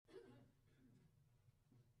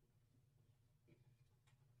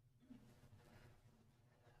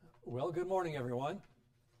Well, good morning, everyone.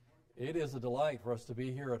 It is a delight for us to be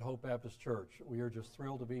here at Hope Baptist Church. We are just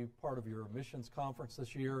thrilled to be part of your missions conference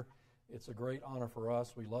this year. It's a great honor for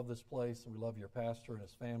us. We love this place, and we love your pastor and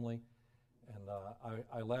his family. And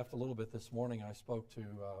I laughed a little bit this morning. I spoke to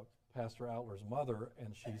Pastor Outler's mother,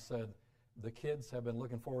 and she said, "The kids have been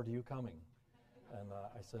looking forward to you coming." And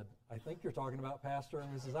I said, "I think you're talking about Pastor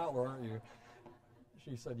and Mrs. Outler, aren't you?"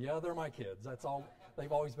 She said, "Yeah, they're my kids. That's all.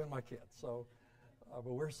 They've always been my kids." So.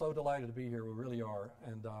 But we're so delighted to be here. We really are.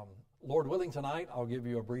 And Lord willing, tonight I'll give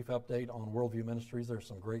you a brief update on Worldview Ministries. There's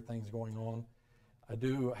some great things going on. I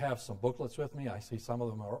do have some booklets with me. I see some of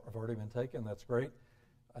them have already been taken. That's great.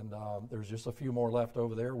 And there's just a few more left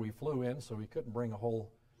over there. We flew in, so we couldn't bring a whole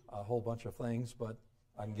bunch of things, but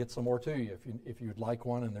I can get some more to you. If you'd like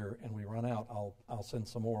one and we run out, I'll send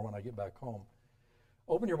some more when I get back home.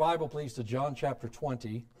 Open your Bible, please, to John chapter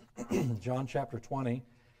 20. John chapter 20.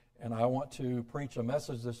 And I want to preach a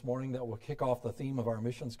message this morning that will kick off the theme of our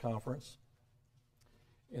missions conference,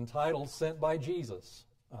 entitled Sent by Jesus.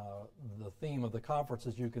 The theme of the conference,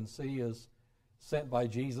 as you can see, is Sent by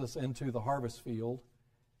Jesus into the harvest field.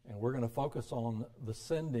 And we're going to focus on the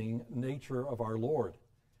sending nature of our Lord.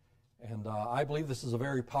 And I believe this is a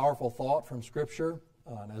very powerful thought from Scripture.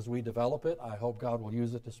 And as we develop it, I hope God will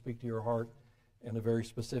use it to speak to your heart in a very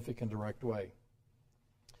specific and direct way.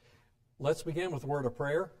 Let's begin with a word of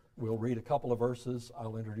prayer. We'll read a couple of verses.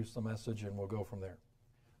 I'll introduce the message, and we'll go from there.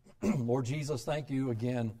 Lord Jesus, thank you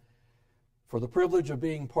again for the privilege of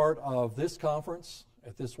being part of this conference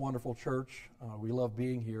at this wonderful church. We love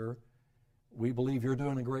being here. We believe you're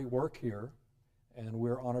doing a great work here, and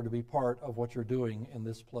we're honored to be part of what you're doing in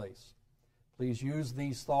this place. Please use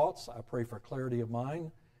these thoughts. I pray for clarity of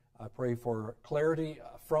mind. I pray for clarity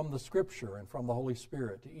from the Scripture and from the Holy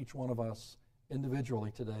Spirit to each one of us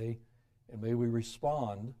individually today. And may we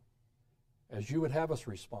respond as you would have us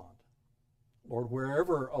respond. Lord,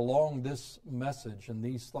 wherever along this message and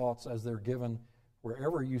these thoughts as they're given,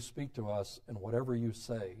 wherever you speak to us and whatever you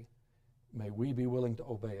say, may we be willing to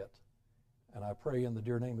obey it. And I pray in the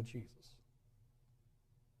dear name of Jesus.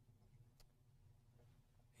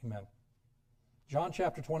 Amen. John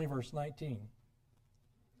chapter 20, verse 19.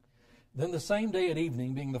 Then the same day at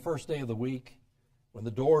evening, being the first day of the week, when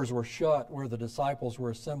the doors were shut where the disciples were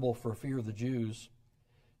assembled for fear of the Jews,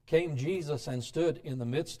 came Jesus and stood in the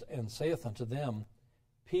midst and saith unto them,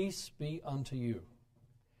 Peace be unto you.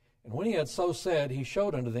 And when he had so said, he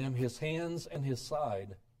showed unto them his hands and his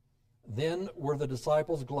side. Then were the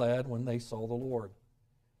disciples glad when they saw the Lord.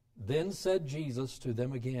 Then said Jesus to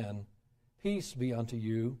them again, Peace be unto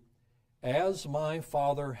you. As my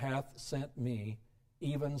Father hath sent me,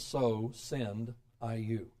 even so send I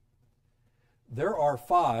you. There are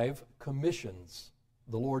 5 commissions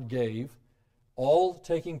the Lord gave, all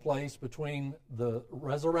taking place between the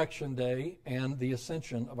resurrection day and the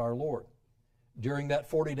ascension of our Lord. During that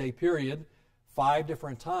 40-day period, 5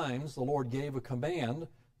 different times the Lord gave a command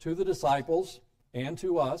to the disciples and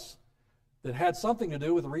to us that had something to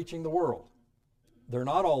do with reaching the world. They're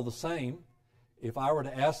not all the same. If I were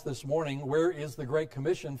to ask this morning, where is the Great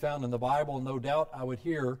Commission found in the Bible, no doubt I would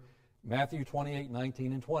hear Matthew 28,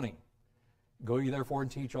 19, and 20. Go ye therefore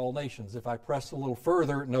and teach all nations. If I pressed a little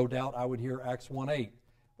further, no doubt I would hear Acts 1:8,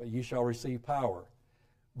 but ye shall receive power.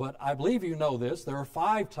 But I believe you know this. There are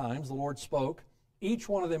 5 times the Lord spoke. Each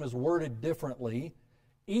one of them is worded differently.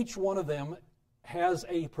 Each one of them has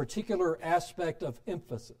a particular aspect of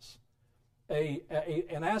emphasis,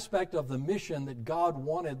 an aspect of the mission that God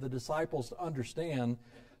wanted the disciples to understand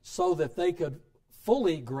so that they could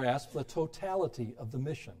fully grasp the totality of the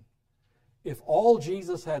mission. If all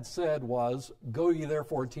Jesus had said was, Go ye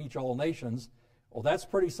therefore and teach all nations, well, that's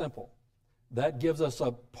pretty simple. That gives us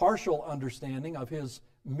a partial understanding of his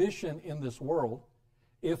mission in this world.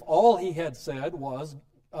 If all he had said was,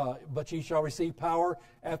 But ye shall receive power,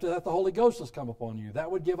 after that the Holy Ghost has come upon you, that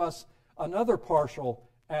would give us another partial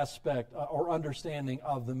aspect or understanding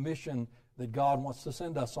of the mission that God wants to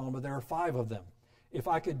send us on, but there are 5 of them. If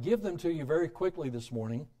I could give them to you very quickly this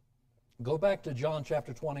morning, go back to John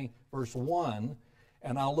chapter 20, verse 1,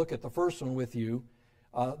 and I'll look at the first one with you.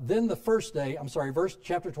 Then the first day,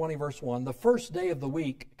 chapter 20, verse 1, the first day of the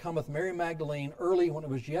week cometh Mary Magdalene early when it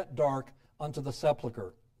was yet dark unto the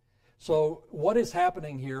sepulchre. So what is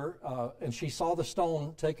happening here? And she saw the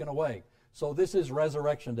stone taken away. So this is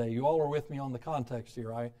Resurrection Day. You all are with me on the context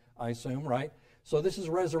here, I assume, right? So this is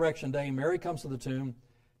Resurrection Day. Mary comes to the tomb.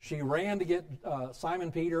 She ran to get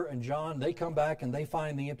Simon Peter and John. They come back and they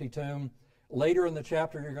find the empty tomb. Later in the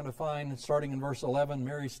chapter, you're going to find, starting in verse 11,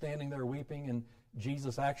 Mary standing there weeping, and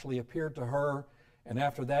Jesus actually appeared to her. And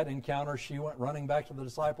after that encounter, she went running back to the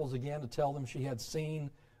disciples again to tell them she had seen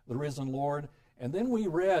the risen Lord. And then we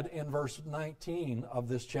read in verse 19 of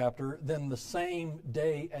this chapter, then the same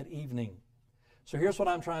day at evening. So here's what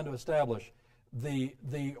I'm trying to establish. The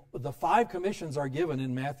five commissions are given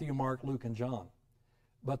in Matthew, Mark, Luke, and John,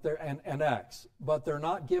 and Acts, but they're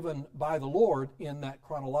not given by the Lord in that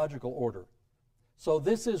chronological order. So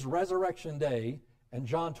this is Resurrection Day, and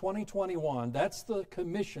John 20:21, that's the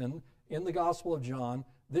commission in the Gospel of John.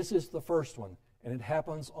 This is the first one, and it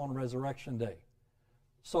happens on Resurrection Day.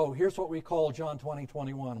 So here's what we call John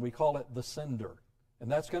 20:21. We call it the sender, and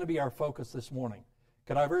that's going to be our focus this morning.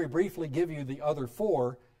 Could I very briefly give you the other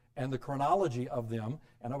four and the chronology of them,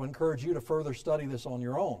 and I would encourage you to further study this on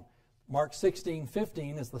your own. Mark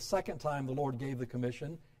 16:15 is the second time the Lord gave the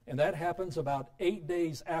commission, and that happens about 8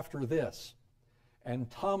 days after this.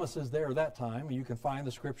 And Thomas is there that time. You can find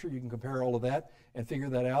the scripture. You can compare all of that and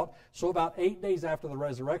figure that out. So about 8 days after the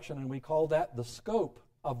resurrection, and we call that the scope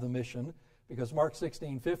of the mission, because Mark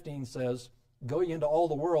 16:15 says, go ye into all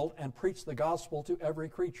the world and preach the gospel to every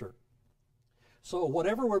creature. So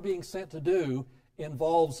whatever we're being sent to do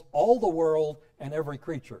involves all the world and every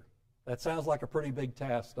creature. That sounds like a pretty big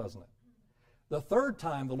task, doesn't it? The third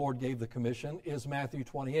time the Lord gave the commission is Matthew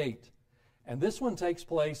 28. And this one takes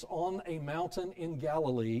place on a mountain in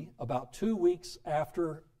Galilee about 2 weeks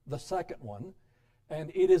after the second one. And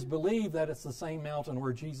it is believed that it's the same mountain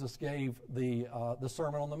where Jesus gave the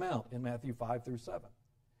Sermon on the Mount in Matthew 5 through 7.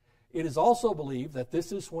 It is also believed that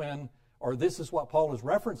this is when, or this is what Paul is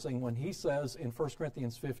referencing when he says in 1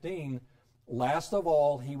 Corinthians 15, last of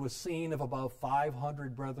all, he was seen of above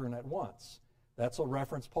 500 brethren at once. That's a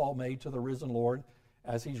reference Paul made to the risen Lord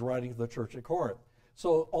as he's writing to the church at Corinth.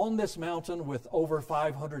 So on this mountain with over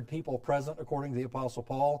 500 people present, according to the Apostle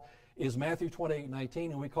Paul, is Matthew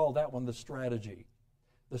 28:19, and we call that one the strategy.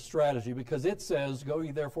 The strategy, because it says, go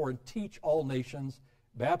ye therefore and teach all nations,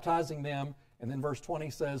 baptizing them, and then verse 20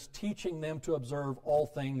 says, teaching them to observe all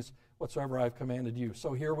things whatsoever I've commanded you.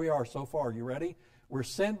 So here we are so far. You ready? We're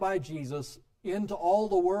sent by Jesus into all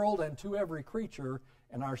the world and to every creature,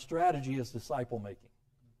 and our strategy is disciple making.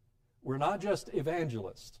 We're not just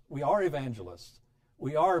evangelists. We are evangelists.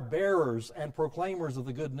 We are bearers and proclaimers of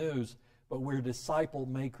the good news, but we're disciple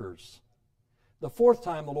makers. The fourth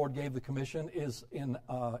time the Lord gave the commission is in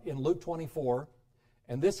Luke 24,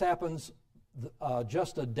 and this happens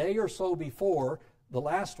just a day or so before the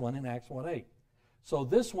last one in Acts 1:8. So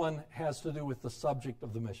this one has to do with the subject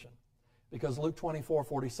of the mission, because Luke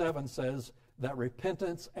 24:47 says that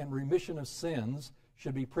repentance and remission of sins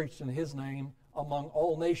should be preached in his name among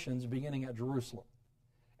all nations, beginning at Jerusalem.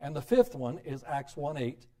 And the fifth one is Acts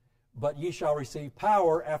 1:8, but ye shall receive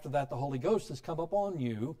power after that the Holy Ghost has come upon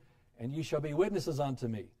you, and ye shall be witnesses unto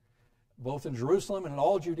me, both in Jerusalem and in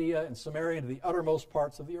all Judea and Samaria and to the uttermost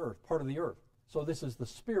part of the earth. So this is the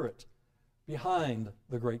spirit behind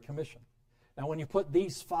the Great Commission. Now when you put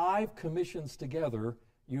these five commissions together,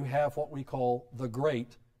 you have what we call the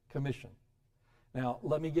Great Commission. Now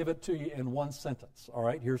let me give it to you in one sentence. All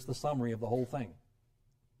right, here's the summary of the whole thing.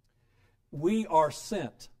 We are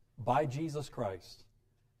sent by Jesus Christ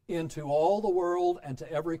into all the world and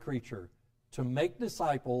to every creature to make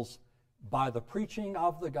disciples by the preaching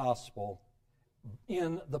of the gospel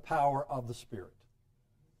in the power of the Spirit.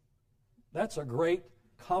 That's a great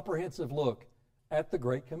comprehensive look at the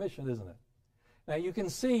Great Commission, isn't it? Now you can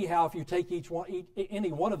see how if you take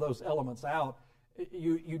any one of those elements out,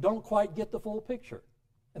 you don't quite get the full picture.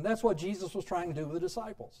 And that's what Jesus was trying to do with the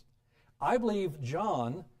disciples. I believe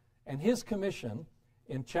John and his commission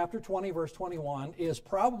in chapter 20, verse 21, is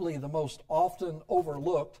probably the most often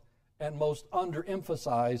overlooked and most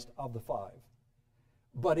underemphasized of the five.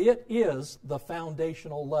 But it is the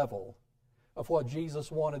foundational level of what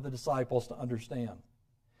Jesus wanted the disciples to understand.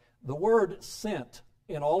 The word sent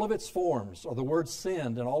in all of its forms, or the word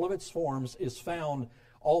send in all of its forms, is found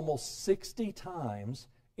almost 60 times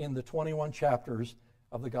in the 21 chapters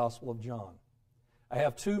of the Gospel of John. I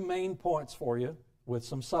have two main points for you with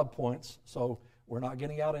some subpoints, so we're not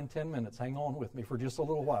getting out in 10 minutes. Hang on with me for just a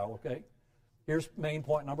little while, okay? Here's main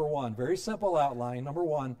point number one. Very simple outline. Number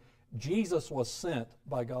one, Jesus was sent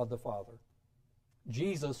by God the Father.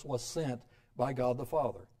 Jesus was sent by God the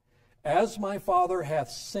Father. As my Father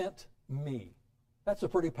hath sent me. That's a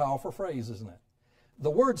pretty powerful phrase, isn't it?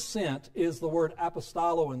 The word sent is the word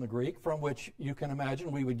apostolo in the Greek, from which you can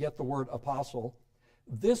imagine we would get the word apostle.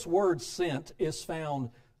 This word sent is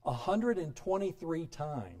found 123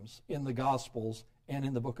 times in the Gospels and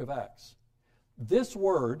in the book of Acts. This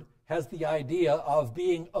word has the idea of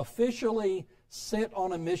being officially sent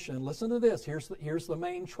on a mission. Listen to this. Here's the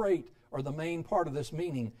main trait, or the main part of this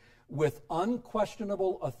meaning, with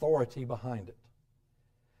unquestionable authority behind it.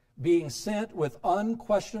 being sent with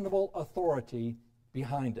unquestionable authority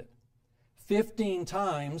behind it. 15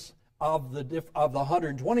 times of the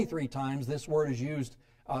 123 times this word is used,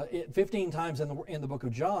 15 times in the book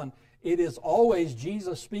of John, it is always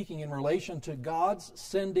Jesus speaking in relation to God's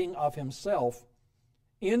sending of himself,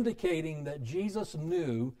 indicating that Jesus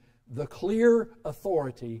knew the clear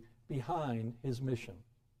authority behind his mission.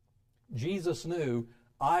 Jesus knew,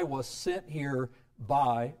 I was sent here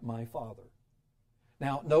by my Father.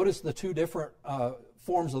 Now, notice the two different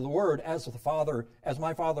forms of the word, as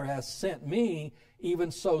my Father has sent me, even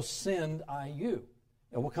so send I you.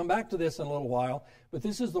 And we'll come back to this in a little while, but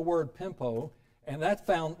this is the word pimpo, and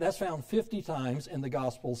that's found 50 times in the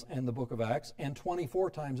Gospels and the book of Acts, and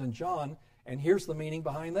 24 times in John, and here's the meaning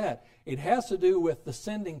behind that. It has to do with the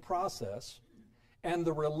sending process and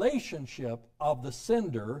the relationship of the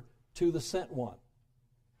sender to the sent one.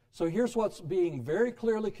 So here's what's being very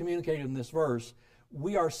clearly communicated in this verse.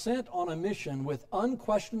 We are sent on a mission with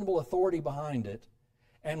unquestionable authority behind it,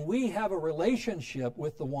 and we have a relationship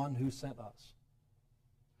with the one who sent us.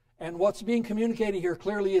 And what's being communicated here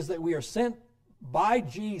clearly is that we are sent by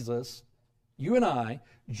Jesus, you and I,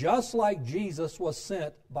 just like Jesus was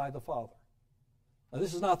sent by the Father. Now,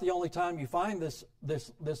 this is not the only time you find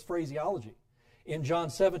this phraseology. In John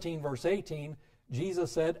 17, verse 18,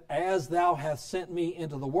 Jesus said, as thou hast sent me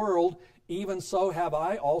into the world, even so have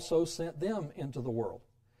I also sent them into the world.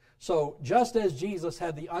 So just as Jesus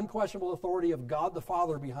had the unquestionable authority of God the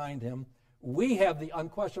Father behind him, we have the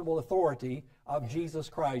unquestionable authority of Jesus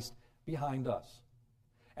Christ behind us.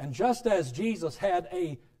 And just as Jesus had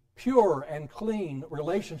a pure and clean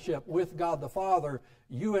relationship with God the Father,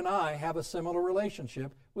 you and I have a similar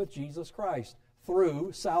relationship with Jesus Christ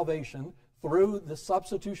through salvation, through the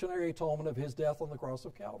substitutionary atonement of his death on the cross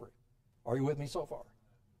of Calvary. Are you with me so far?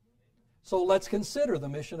 So let's consider the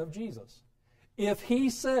mission of Jesus. If he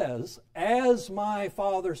says, as my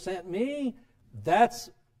Father sent me, that's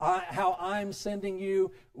how I'm sending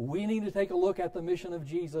you, we need to take a look at the mission of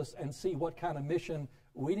Jesus and see what kind of mission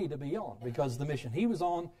we need to be on, because the mission he was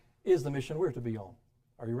on is the mission we're to be on.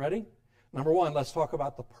 Are you ready? Number one, let's talk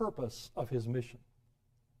about the purpose of his mission.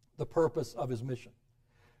 The purpose of his mission.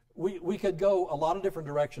 We could go a lot of different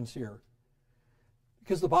directions here,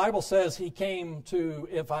 because the Bible says he came to,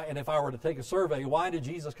 if I were to take a survey, why did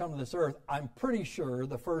Jesus come to this earth? I'm pretty sure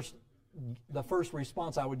the first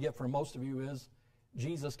response I would get from most of you is,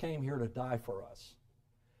 Jesus came here to die for us.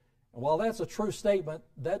 And while that's a true statement,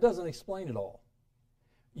 that doesn't explain it all.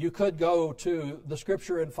 You could go to the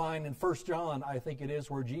scripture and find in 1 John, I think it is,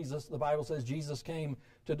 where the Bible says Jesus came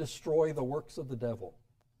to destroy the works of the devil.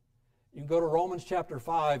 You can go to Romans chapter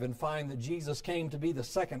 5 and find that Jesus came to be the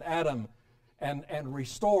second Adam and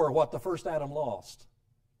restore what the first Adam lost.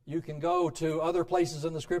 You can go to other places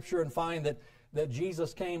in the scripture and find that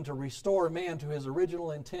Jesus came to restore man to his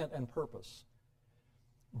original intent and purpose.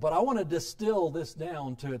 But I want to distill this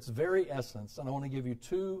down to its very essence, and I want to give you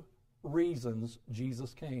two reasons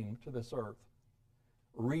Jesus came to this earth.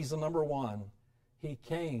 Reason number one, he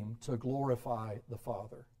came to glorify the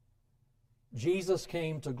Father. Jesus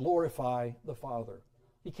came to glorify the Father.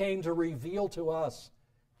 He came to reveal to us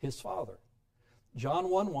his Father. John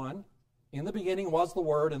 1:1, in the beginning was the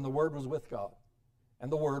Word, and the Word was with God, and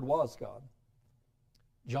the Word was God.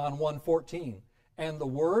 John 1:14, and the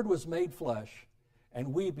Word was made flesh,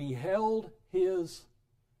 and we beheld his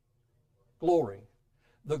glory.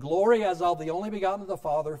 The glory as of the only begotten of the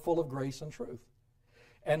Father, full of grace and truth.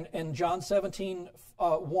 And in John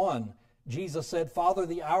 17:1, Jesus said, Father,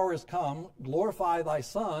 the hour is come, glorify thy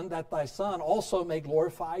Son, that thy Son also may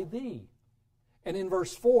glorify thee. And in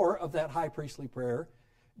verse 4 of that high priestly prayer,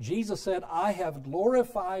 Jesus said, I have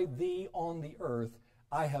glorified thee on the earth.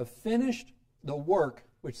 I have finished the work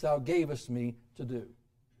which thou gavest me to do.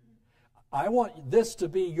 I want this to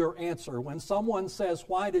be your answer. When someone says,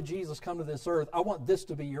 why did Jesus come to this earth? I want this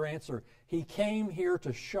to be your answer. He came here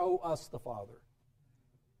to show us the Father.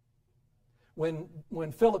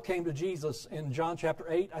 When Philip came to Jesus in John chapter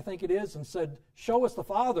 8, I think it is, and said, show us the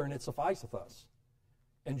Father, and it sufficeth us.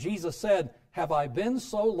 And Jesus said, have I been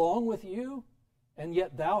so long with you, and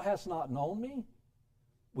yet thou hast not known me?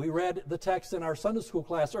 We read the text in our Sunday school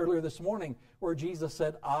class earlier this morning where Jesus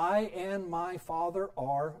said, I and my Father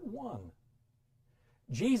are one.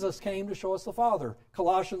 Jesus came to show us the Father.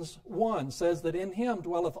 Colossians 1 says that in him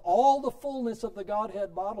dwelleth all the fullness of the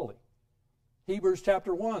Godhead bodily. Hebrews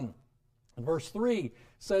chapter 1 and verse 3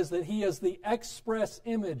 says that he is the express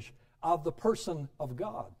image of the person of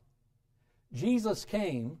God. Jesus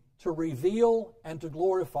came to reveal and to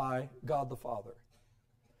glorify God the Father.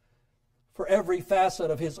 For every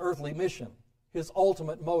facet of his earthly mission, his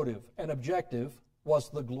ultimate motive and objective was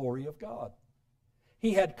the glory of God.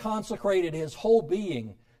 He had consecrated his whole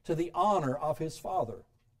being to the honor of his Father.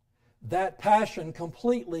 That passion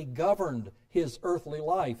completely governed his earthly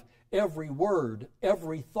life. Every word,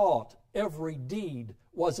 every thought, every deed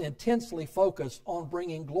was intensely focused on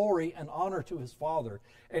bringing glory and honor to his Father.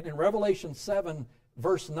 And in Revelation 7,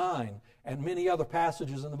 verse 9, and many other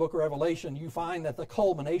passages in the book of Revelation, you find that the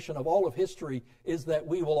culmination of all of history is that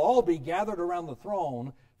we will all be gathered around the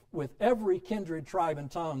throne with every kindred, tribe,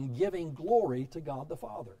 and tongue giving glory to God the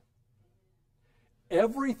Father.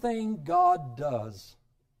 Everything God does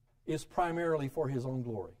is primarily for his own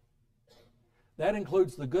glory. That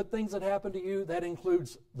includes the good things that happen to you. That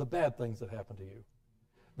includes the bad things that happen to you.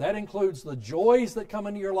 That includes the joys that come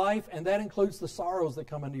into your life, and that includes the sorrows that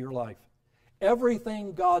come into your life.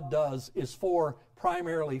 Everything God does is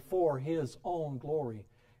primarily for his own glory.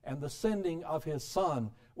 And the sending of his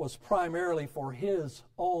Son was primarily for his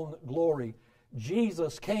own glory.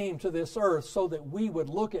 Jesus came to this earth so that we would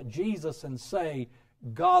look at Jesus and say,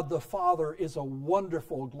 God the Father is a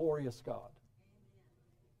wonderful, glorious God.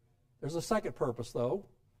 There's a second purpose, though.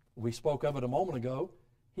 We spoke of it a moment ago.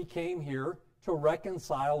 He came here to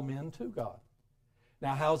reconcile men to God.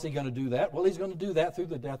 Now, how's he going to do that? Well, he's going to do that through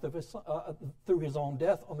the death of through his own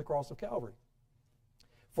death on the cross of Calvary.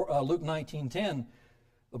 For Luke 19:10,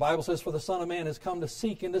 the Bible says, "For the Son of Man has come to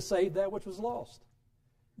seek and to save that which was lost."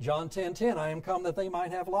 John 10:10, "I am come that they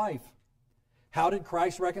might have life." How did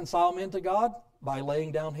Christ reconcile men to God? By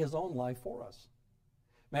laying down his own life for us.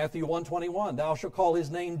 Matthew 1:21, "Thou shalt call his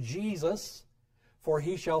name Jesus, for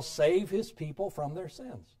he shall save his people from their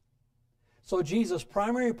sins." So Jesus'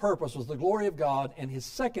 primary purpose was the glory of God, and his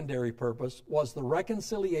secondary purpose was the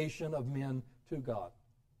reconciliation of men to God,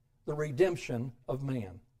 the redemption of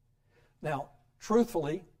man. Now,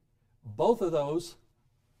 truthfully, both of those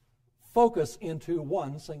focus into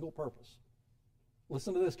one single purpose.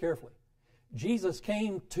 Listen to this carefully. Jesus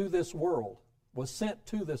came to this world, was sent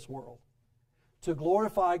to this world, to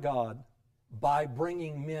glorify God by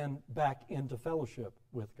bringing men back into fellowship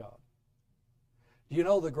with God. Do you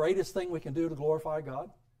know the greatest thing we can do to glorify God?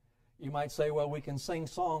 You might say, well, we can sing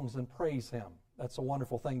songs and praise him. That's a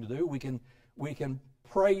wonderful thing to do. We can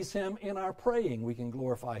praise him in our praying. We can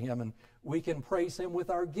glorify him, and we can praise him with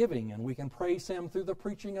our giving, and we can praise him through the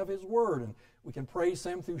preaching of his word, and we can praise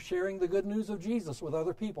him through sharing the good news of Jesus with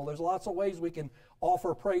other people. There's lots of ways we can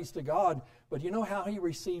offer praise to God, but you know how he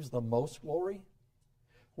receives the most glory?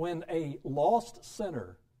 When a lost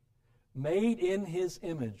sinner made in his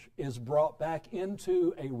image is brought back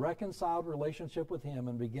into a reconciled relationship with him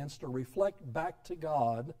and begins to reflect back to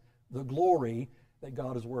God the glory that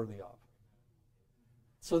God is worthy of.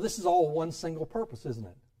 So this is all one single purpose, isn't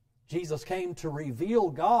it? Jesus came to reveal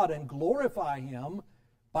God and glorify him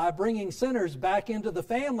by bringing sinners back into the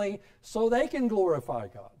family so they can glorify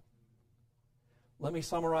God. Let me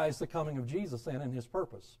summarize the coming of Jesus then and his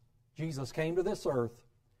purpose. Jesus came to this earth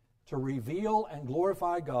to reveal and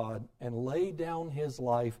glorify God and lay down his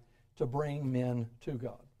life to bring men to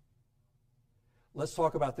God. Let's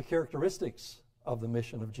talk about the characteristics of the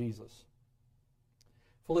mission of Jesus.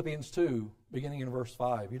 Philippians 2, beginning in verse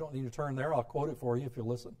 5. You don't need to turn there. I'll quote it for you if you'll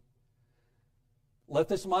listen. "Let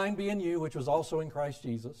this mind be in you, which was also in Christ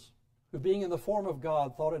Jesus, who being in the form of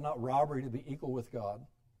God thought it not robbery to be equal with God,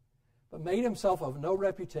 but made himself of no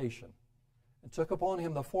reputation, and took upon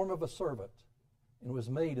him the form of a servant, and was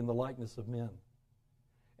made in the likeness of men.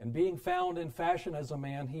 And being found in fashion as a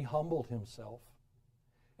man, he humbled himself,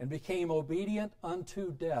 and became obedient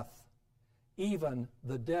unto death, even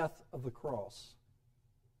the death of the cross."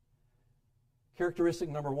 Characteristic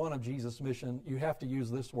number one of Jesus' mission, you have to use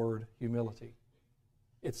this word, humility.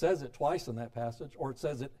 It says it twice in that passage, or it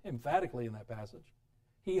says it emphatically in that passage.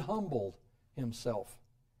 He humbled himself.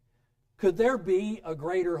 Could there be a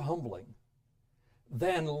greater humbling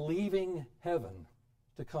than leaving heaven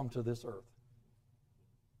to come to this earth?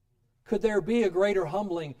 Could there be a greater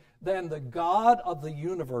humbling than the God of the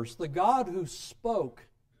universe, the God who spoke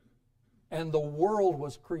and the world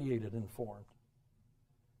was created and formed,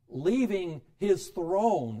 leaving his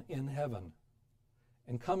throne in heaven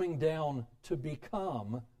and coming down to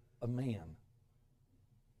become a man?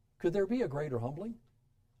 Could there be a greater humbling?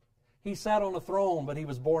 He sat on a throne, but he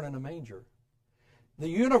was born in a manger. The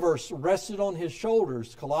universe rested on his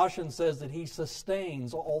shoulders. Colossians says that he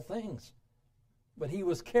sustains all things. But he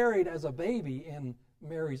was carried as a baby in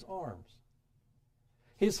Mary's arms.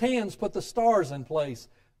 His hands put the stars in place,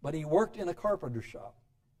 but he worked in a carpenter shop.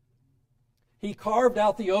 He carved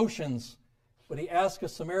out the oceans, but he asked a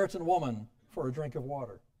Samaritan woman for a drink of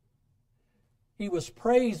water. He was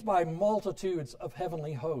praised by multitudes of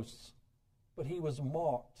heavenly hosts, but he was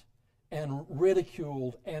mocked and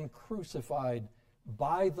ridiculed and crucified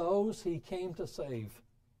by those he came to save.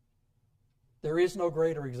 There is no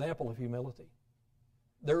greater example of humility.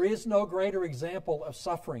 There is no greater example of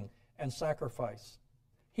suffering and sacrifice.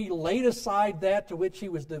 He laid aside that to which he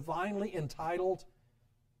was divinely entitled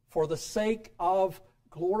for the sake of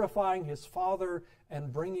glorifying his Father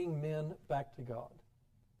and bringing men back to God.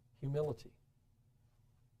 Humility.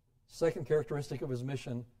 Second characteristic of his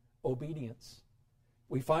mission, obedience.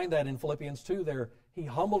 We find that in Philippians 2 there. He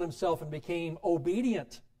humbled himself and became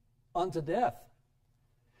obedient unto death.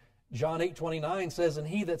 John 8:29 says, "And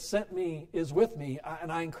he that sent me is with me." And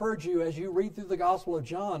I encourage you, as you read through the Gospel of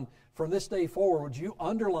John, from this day forward, would you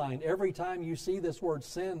underline every time you see this word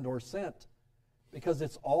send or sent? Because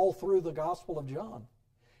it's all through the Gospel of John.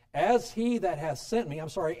 And he that hath sent me,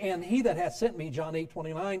 John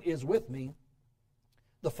 8:29, is with me.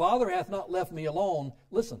 The Father hath not left me alone.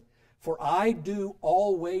 Listen, for I do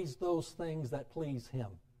always those things that please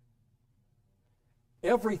him.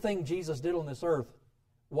 Everything Jesus did on this earth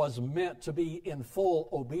was meant to be in full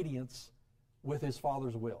obedience with his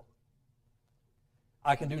Father's will.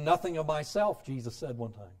 I can do nothing of myself, Jesus said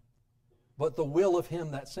one time, but the will of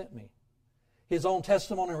him that sent me. His own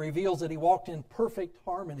testimony reveals that he walked in perfect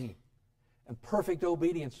harmony and perfect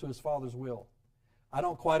obedience to his Father's will. I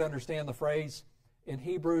don't quite understand the phrase in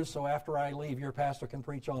Hebrews, so after I leave, your pastor can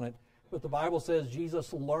preach on it. But the Bible says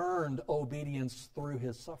Jesus learned obedience through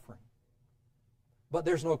his suffering. But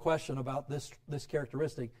there's no question about this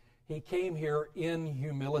characteristic. He came here in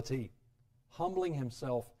humility, humbling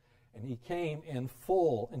himself, and he came in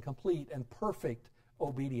full and complete and perfect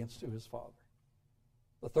obedience to his Father.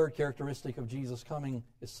 The third characteristic of Jesus' coming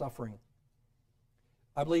is suffering.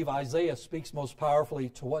 I believe Isaiah speaks most powerfully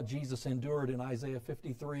to what Jesus endured in Isaiah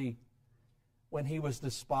 53 when he was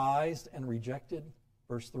despised and rejected,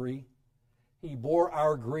 verse 3. He bore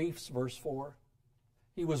our griefs, verse 4.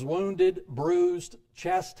 He was wounded, bruised,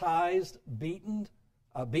 chastised, beaten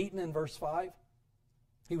in verse 5.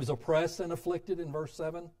 He was oppressed and afflicted in verse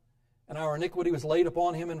 7. And our iniquity was laid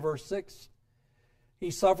upon him in verse 6.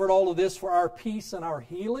 He suffered all of this for our peace and our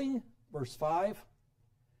healing, verse 5.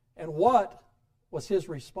 And what was his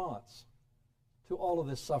response to all of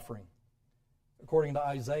this suffering? According to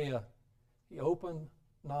Isaiah, he opened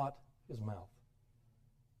not his mouth.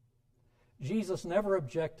 Jesus never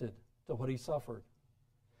objected to what he suffered,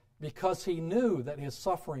 because he knew that his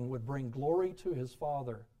suffering would bring glory to his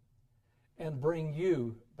Father and bring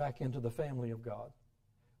you back into the family of God,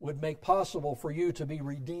 would make possible for you to be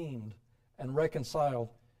redeemed and reconciled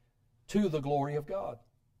to the glory of God.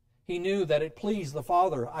 He knew that it pleased the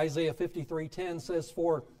Father. Isaiah 53:10 says,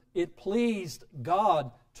 "For it pleased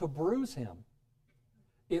God to bruise him."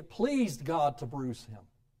 It pleased God to bruise him.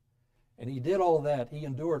 And he did all of that. He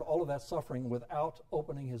endured all of that suffering without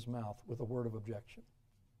opening his mouth with a word of objection.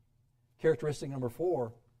 Characteristic number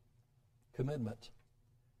 4, commitment.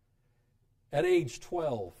 At age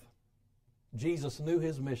 12, Jesus knew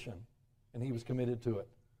his mission, and he was committed to it.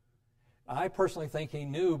 I personally think he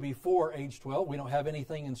knew before age 12. We don't have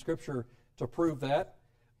anything in Scripture to prove that,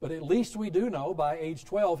 but at least we do know by age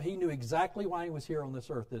 12 he knew exactly why he was here on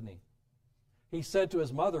this earth, didn't he? He said to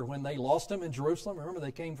his mother when they lost him in Jerusalem, remember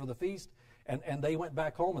they came for the feast, and they went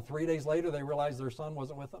back home, and 3 days later they realized their son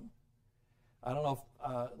wasn't with them. I don't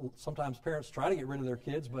know if sometimes parents try to get rid of their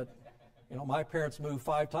kids, but my parents moved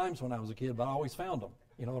 5 times when I was a kid, but I always found them.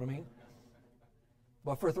 You know what I mean?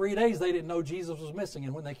 But for 3 days they didn't know Jesus was missing,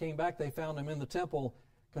 and when they came back they found him in the temple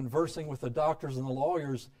conversing with the doctors and the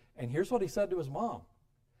lawyers. And here's what he said to his mom: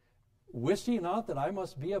 "Wist ye not that I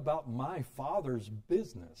must be about my Father's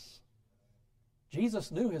business?"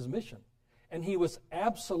 Jesus knew his mission, and he was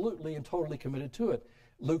absolutely and totally committed to it.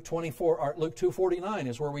 Luke 2:49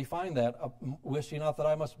 is where we find that. "Wist ye not that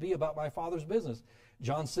I must be about my Father's business?"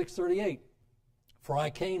 John 6:38, "For I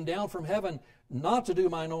came down from heaven not to do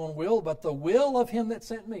mine own will, but the will of him that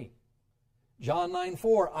sent me." John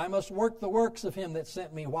 9:4, "I must work the works of him that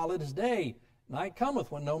sent me while it is day. Night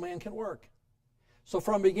cometh when no man can work." So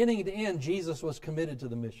from beginning to end, Jesus was committed to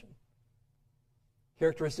the mission.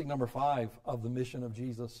 Characteristic number 5 of the mission of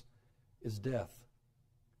Jesus is death.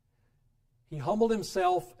 He humbled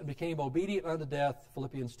himself and became obedient unto death,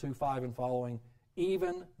 Philippians 2:5 and following,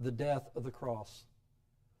 even the death of the cross.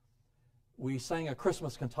 We sang a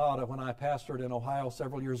Christmas cantata when I pastored in Ohio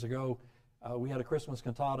several years ago. We had a Christmas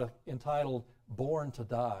cantata entitled "Born to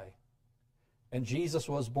Die." And Jesus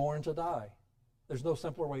was born to die. There's no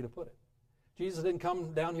simpler way to put it. Jesus didn't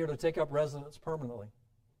come down here to take up residence permanently.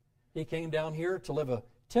 He came down here to live a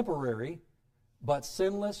temporary but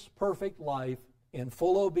sinless, perfect life in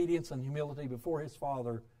full obedience and humility before his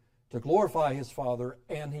Father to glorify his Father,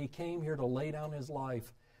 and he came here to lay down his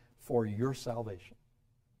life for your salvation.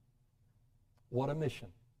 What a mission.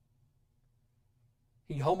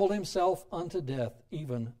 He humbled himself unto death,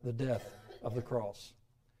 even the death of the cross.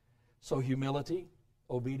 So humility,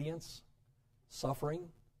 obedience, suffering,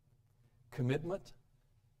 commitment,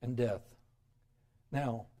 and death.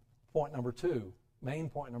 Now, point number two, main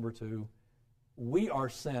point number two, we are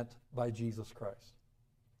sent by Jesus Christ.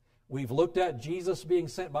 We've looked at Jesus being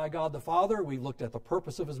sent by God the Father. We've looked at the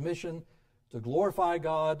purpose of his mission to glorify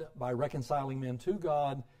God by reconciling men to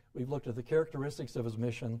God. We've looked at the characteristics of his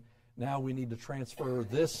mission. Now we need to transfer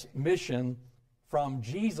this mission from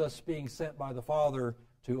Jesus being sent by the Father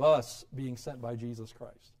to us being sent by Jesus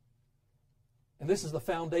Christ. And this is the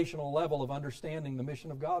foundational level of understanding the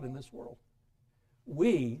mission of God in this world.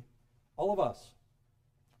 We, all of us,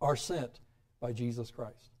 are sent by Jesus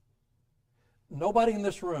Christ. Nobody in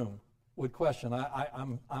this room would question,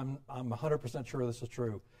 I'm 100% sure this is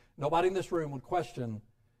true. Nobody in this room would question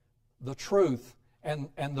the truth and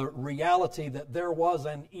the reality that there was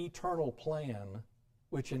an eternal plan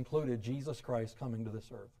which included Jesus Christ coming to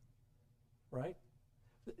this earth. Right?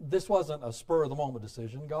 This wasn't a spur-of-the-moment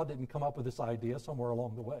decision. God didn't come up with this idea somewhere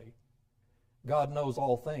along the way. God knows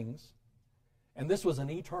all things. And this was an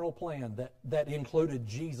eternal plan that included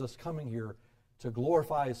Jesus coming here to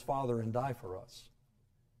glorify his Father and die for us.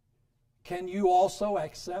 Can you also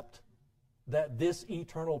accept that this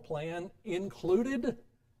eternal plan included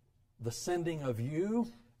the sending of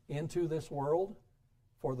you into this world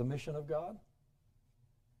for the mission of God?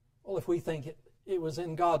 Well, if we think it was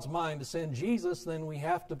in God's mind to send Jesus, then we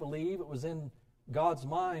have to believe it was in God's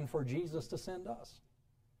mind for Jesus to send us.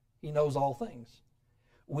 He knows all things.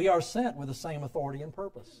 We are sent with the same authority and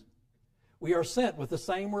purpose. We are sent with the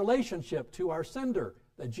same relationship to our sender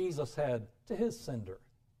that Jesus had to his sender.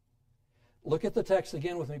 Look at the text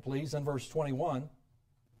again with me, please, in verse 21.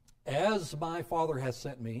 As my Father has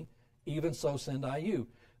sent me, even so send I you.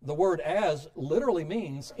 The word as literally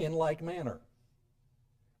means in like manner.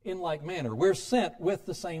 In like manner. We're sent with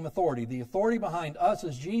the same authority. The authority behind us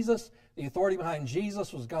is Jesus. The authority behind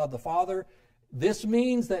Jesus was God the Father. This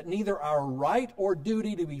means that neither our right or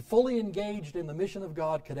duty to be fully engaged in the mission of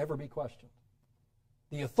God could ever be questioned.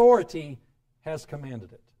 The authority has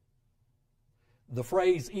commanded it. The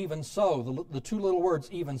phrase even so, the two little words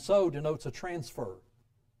even so, denotes a transfer.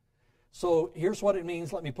 So here's what it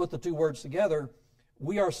means. Let me put the two words together.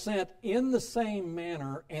 We are sent in the same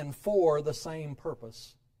manner and for the same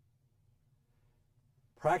purpose.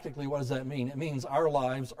 Practically, what does that mean? It means our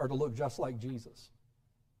lives are to look just like Jesus.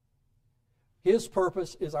 His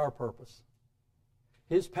purpose is our purpose.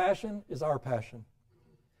 His passion is our passion.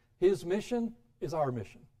 His mission is our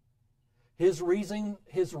mission. His reason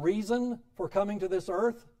for coming to this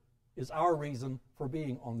earth is our reason for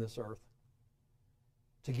being on this earth.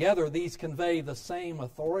 Together, these convey the same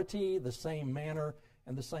authority, the same manner,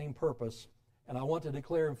 and the same purpose. And I want to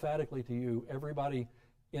declare emphatically to you, everybody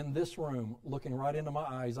in this room, looking right into my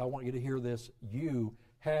eyes, I want you to hear this. You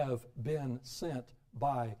have been sent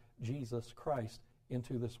by Jesus Christ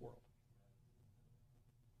into this world.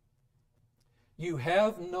 You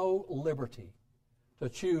have no liberty to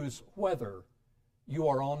choose whether you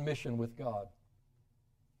are on mission with God.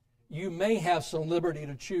 You may have some liberty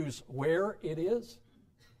to choose where it is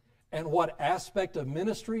and what aspect of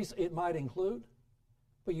ministries it might include,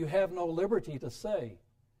 but you have no liberty to say,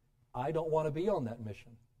 I don't want to be on that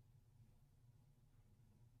mission.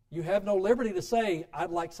 You have no liberty to say, I'd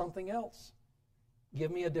like something else. Give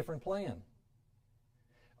me a different plan.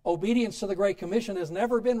 Obedience to the Great Commission has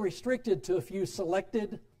never been restricted to a few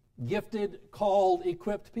selected, gifted, called,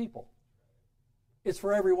 equipped people. It's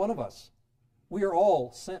for every one of us. We are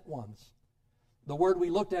all sent ones. The word we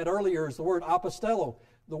looked at earlier is the word apostello.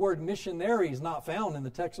 The word missionary is not found in the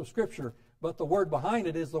text of Scripture, but the word behind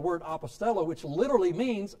it is the word apostello, which literally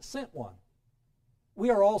means sent one. We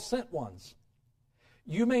are all sent ones.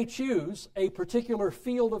 You may choose a particular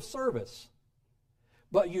field of service,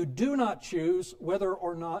 but you do not choose whether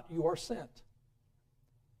or not you are sent.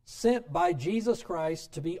 Sent by Jesus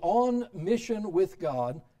Christ to be on mission with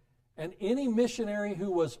God, and any missionary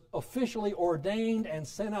who was officially ordained and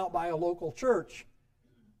sent out by a local church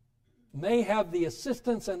may have the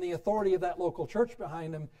assistance and the authority of that local church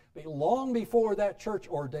behind him, but long before that church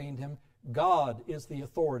ordained him, God is the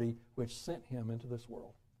authority which sent him into this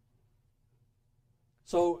world.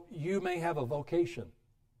 So you may have a vocation.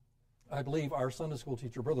 I believe our Sunday school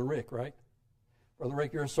teacher, Brother Rick, right? Brother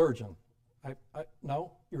Rick, you're a surgeon.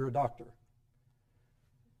 No, you're a doctor.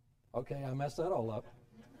 Okay, I messed that all up.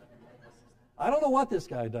 I don't know what this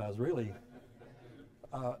guy does, really.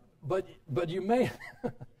 But you may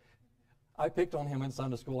I picked on him in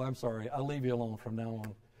Sunday school. I'm sorry. I'll leave you alone from now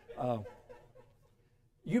on.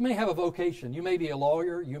 You may have a vocation. You may be a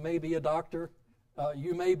lawyer. You may be a doctor.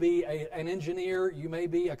 You may be an engineer. You may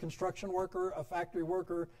be a construction worker, a factory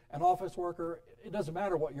worker, an office worker. It doesn't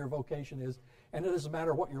matter what your vocation is, and it doesn't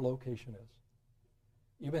matter what your location is.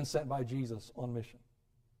 You've been sent by Jesus on mission.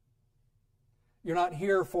 You're not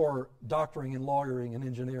here for doctoring and lawyering and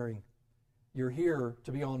engineering. You're here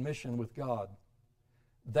to be on mission with God.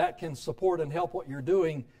 That can support and help what you're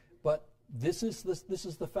doing, but this is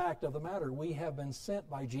the fact of the matter. We have been sent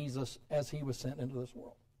by Jesus as he was sent into this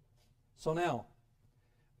world. So now,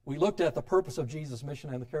 we looked at the purpose of Jesus'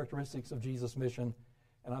 mission and the characteristics of Jesus' mission,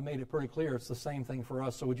 and I made it pretty clear it's the same thing for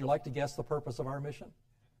us. So would you like to guess the purpose of our mission?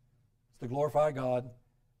 It's to glorify God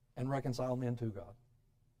and reconcile men to God.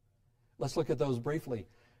 Let's look at those briefly.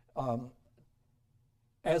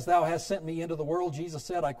 As thou hast sent me into the world, Jesus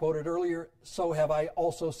said, I quoted earlier, so have I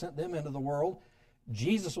also sent them into the world.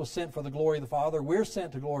 Jesus was sent for the glory of the Father. We're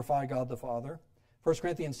sent to glorify God the Father. 1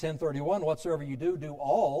 Corinthians 10:31, whatsoever you do, do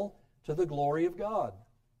all to the glory of God.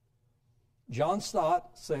 John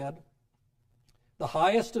Stott said, the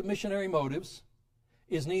highest of missionary motives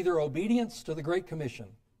is neither obedience to the Great Commission,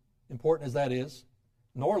 important as that is,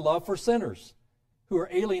 nor love for sinners who are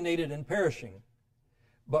alienated and perishing,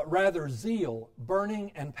 but rather zeal,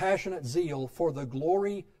 burning and passionate zeal for the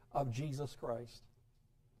glory of Jesus Christ.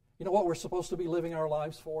 You know what we're supposed to be living our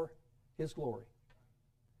lives for? His glory.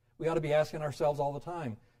 We ought to be asking ourselves all the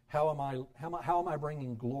time, how am I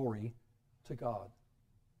bringing glory to God?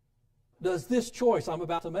 Does this choice I'm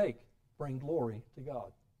about to make bring glory to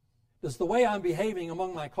God? Does the way I'm behaving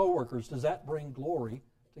among my coworkers, does that bring glory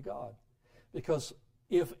to God? Because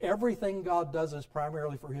if everything God does is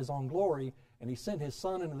primarily for his own glory, and he sent his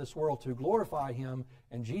Son into this world to glorify him,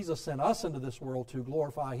 and Jesus sent us into this world to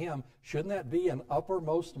glorify him, shouldn't that be an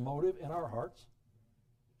uppermost motive in our hearts?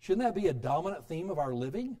 Shouldn't that be a dominant theme of our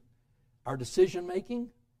living, our decision-making?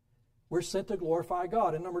 We're sent to glorify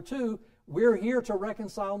God. And number two, we're here to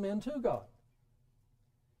reconcile men to God.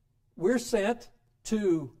 We're sent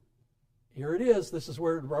to, here it is, this is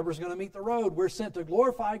where the rubber's going to meet the road. We're sent to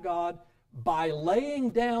glorify God by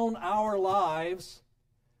laying down our lives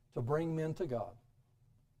to bring men to God.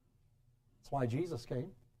 That's why Jesus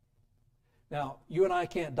came. Now, you and I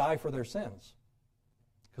can't die for their sins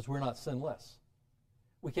because we're not sinless.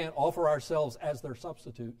 We can't offer ourselves as their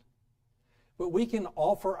substitute. But we can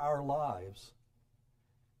offer our lives,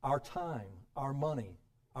 our time, our money,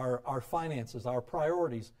 our finances, our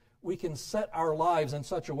priorities. We can set our lives in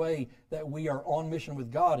such a way that we are on mission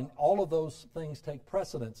with God, and all of those things take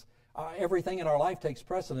precedence. Everything in our life takes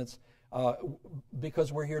precedence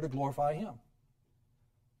because we're here to glorify him.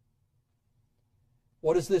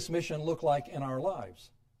 What does this mission look like in our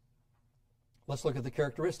lives? Let's look at the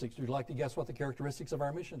characteristics. Would you like to guess what the characteristics of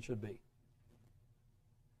our mission should be?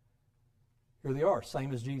 Here they are,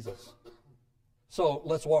 same as Jesus. So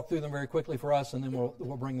let's walk through them very quickly for us, and then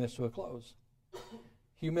we'll bring this to a close.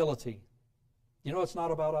 Humility. You know, it's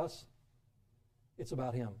not about us. It's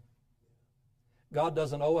about him. God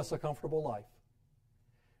doesn't owe us a comfortable life.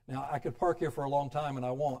 Now, I could park here for a long time, and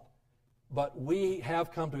I won't, but we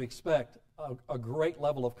have come to expect a great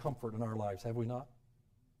level of comfort in our lives, have we not?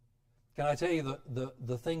 Can I tell you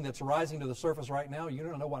the thing that's rising to the surface right now? You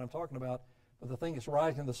don't know what I'm talking about, but the thing that's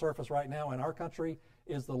rising to the surface right now in our country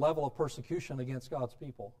is the level of persecution against God's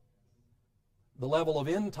people. The level of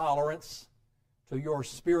intolerance to your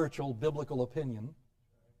spiritual, biblical opinion,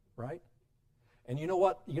 right? And you know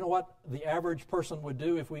what the average person would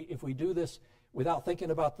do if we do this without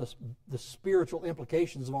thinking about the spiritual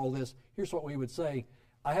implications of all this? Here's what we would say: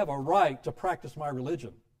 I have a right to practice my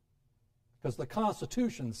religion because the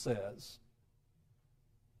Constitution says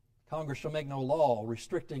Congress shall make no law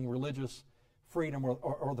restricting religious freedom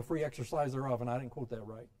or the free exercise thereof, and I didn't quote that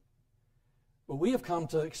right. But we have come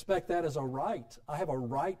to expect that as a right. I have a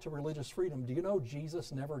right to religious freedom. Do you know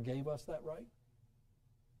Jesus never gave us that right?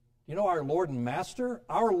 You know our Lord and Master?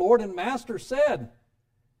 Our Lord and Master said,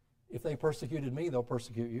 if they persecuted me, they'll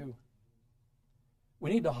persecute you. We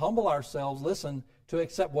need to humble ourselves, listen, to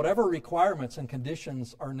accept whatever requirements and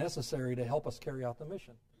conditions are necessary to help us carry out the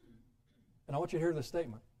mission. And I want you to hear this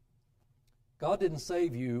statement. God didn't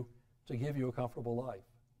save you to give you a comfortable life.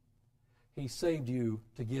 He saved you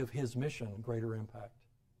to give his mission greater impact.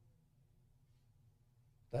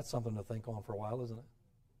 That's something to think on for a while, isn't it?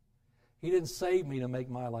 He didn't save me to make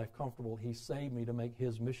my life comfortable. He saved me to make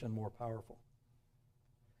his mission more powerful.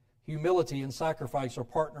 Humility and sacrifice are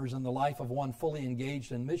partners in the life of one fully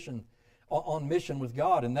engaged in mission, on mission with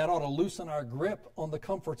God, and that ought to loosen our grip on the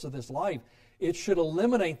comforts of this life. It should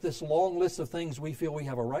eliminate this long list of things we feel we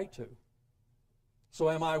have a right to. So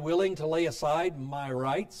am I willing to lay aside my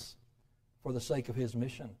rights for the sake of His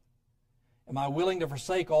mission? Am I willing to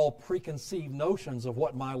forsake all preconceived notions of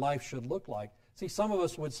what my life should look like? See, some of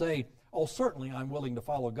us would say, oh, certainly I'm willing to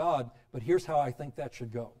follow God, but here's how I think that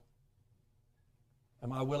should go.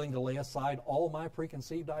 Am I willing to lay aside all my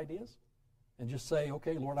preconceived ideas and just say,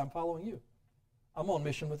 okay, Lord, I'm following you. I'm on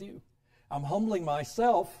mission with you. I'm humbling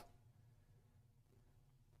myself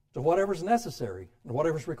to whatever's necessary and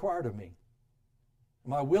whatever's required of me.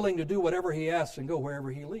 Am I willing to do whatever He asks and go wherever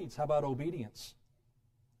He leads? How about obedience?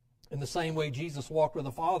 In the same way Jesus walked with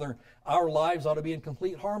the Father, our lives ought to be in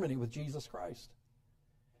complete harmony with Jesus Christ.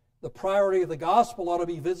 The priority of the gospel ought to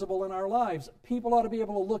be visible in our lives. People ought to be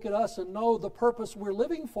able to look at us and know the purpose we're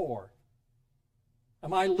living for.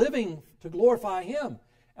 Am I living to glorify Him?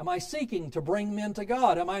 Am I seeking to bring men to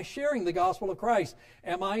God? Am I sharing the gospel of Christ?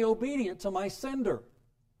 Am I obedient to my sender?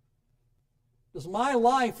 Does my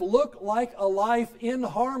life look like a life in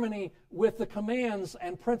harmony with the commands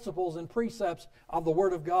and principles and precepts of the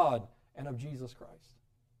Word of God and of Jesus Christ?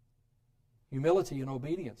 Humility and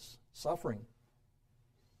obedience, suffering.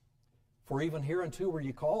 For even hereunto were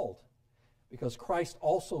ye called, because Christ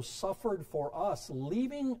also suffered for us,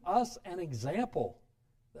 leaving us an example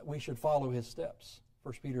that we should follow His steps.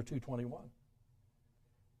 1 Peter 2:21.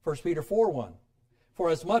 1 Peter 4:1. For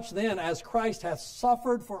as much then as Christ hath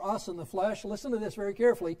suffered for us in the flesh, listen to this very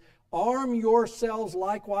carefully, arm yourselves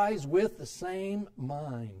likewise with the same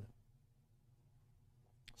mind.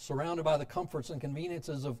 Surrounded by the comforts and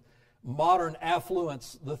conveniences of modern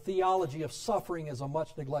affluence, the theology of suffering is a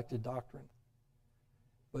much neglected doctrine.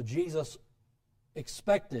 But Jesus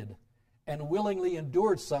expected and willingly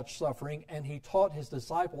endured such suffering, and He taught His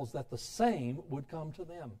disciples that the same would come to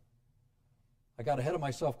them. I got ahead of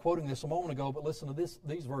myself quoting this a moment ago, but listen to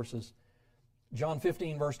these verses. John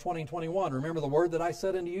 15, verse 20 and 21. Remember the word that I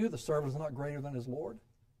said unto you, the servant is not greater than his Lord.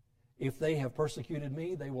 If they have persecuted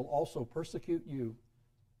me, they will also persecute you.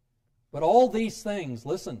 But all these things,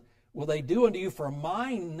 listen, will they do unto you for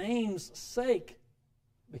my name's sake,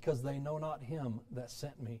 because they know not Him that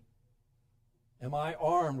sent me. Am I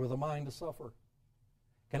armed with a mind to suffer?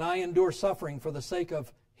 Can I endure suffering for the sake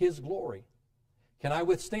of His glory? Can I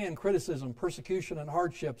withstand criticism, persecution, and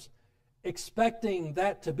hardships, expecting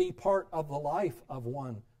that to be part of the life of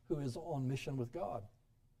one who is on mission with God?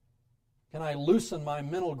 Can I loosen my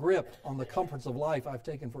mental grip on the comforts of life I've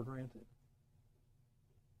taken for granted?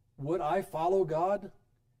 Would I follow God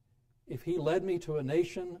if He led me to a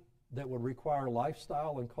nation that would require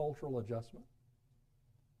lifestyle and cultural adjustment?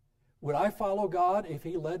 Would I follow God if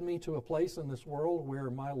He led me to a place in this world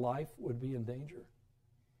where my life would be in danger?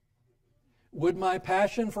 Would my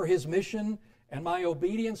passion for His mission and my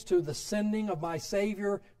obedience to the sending of my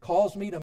Savior cause me to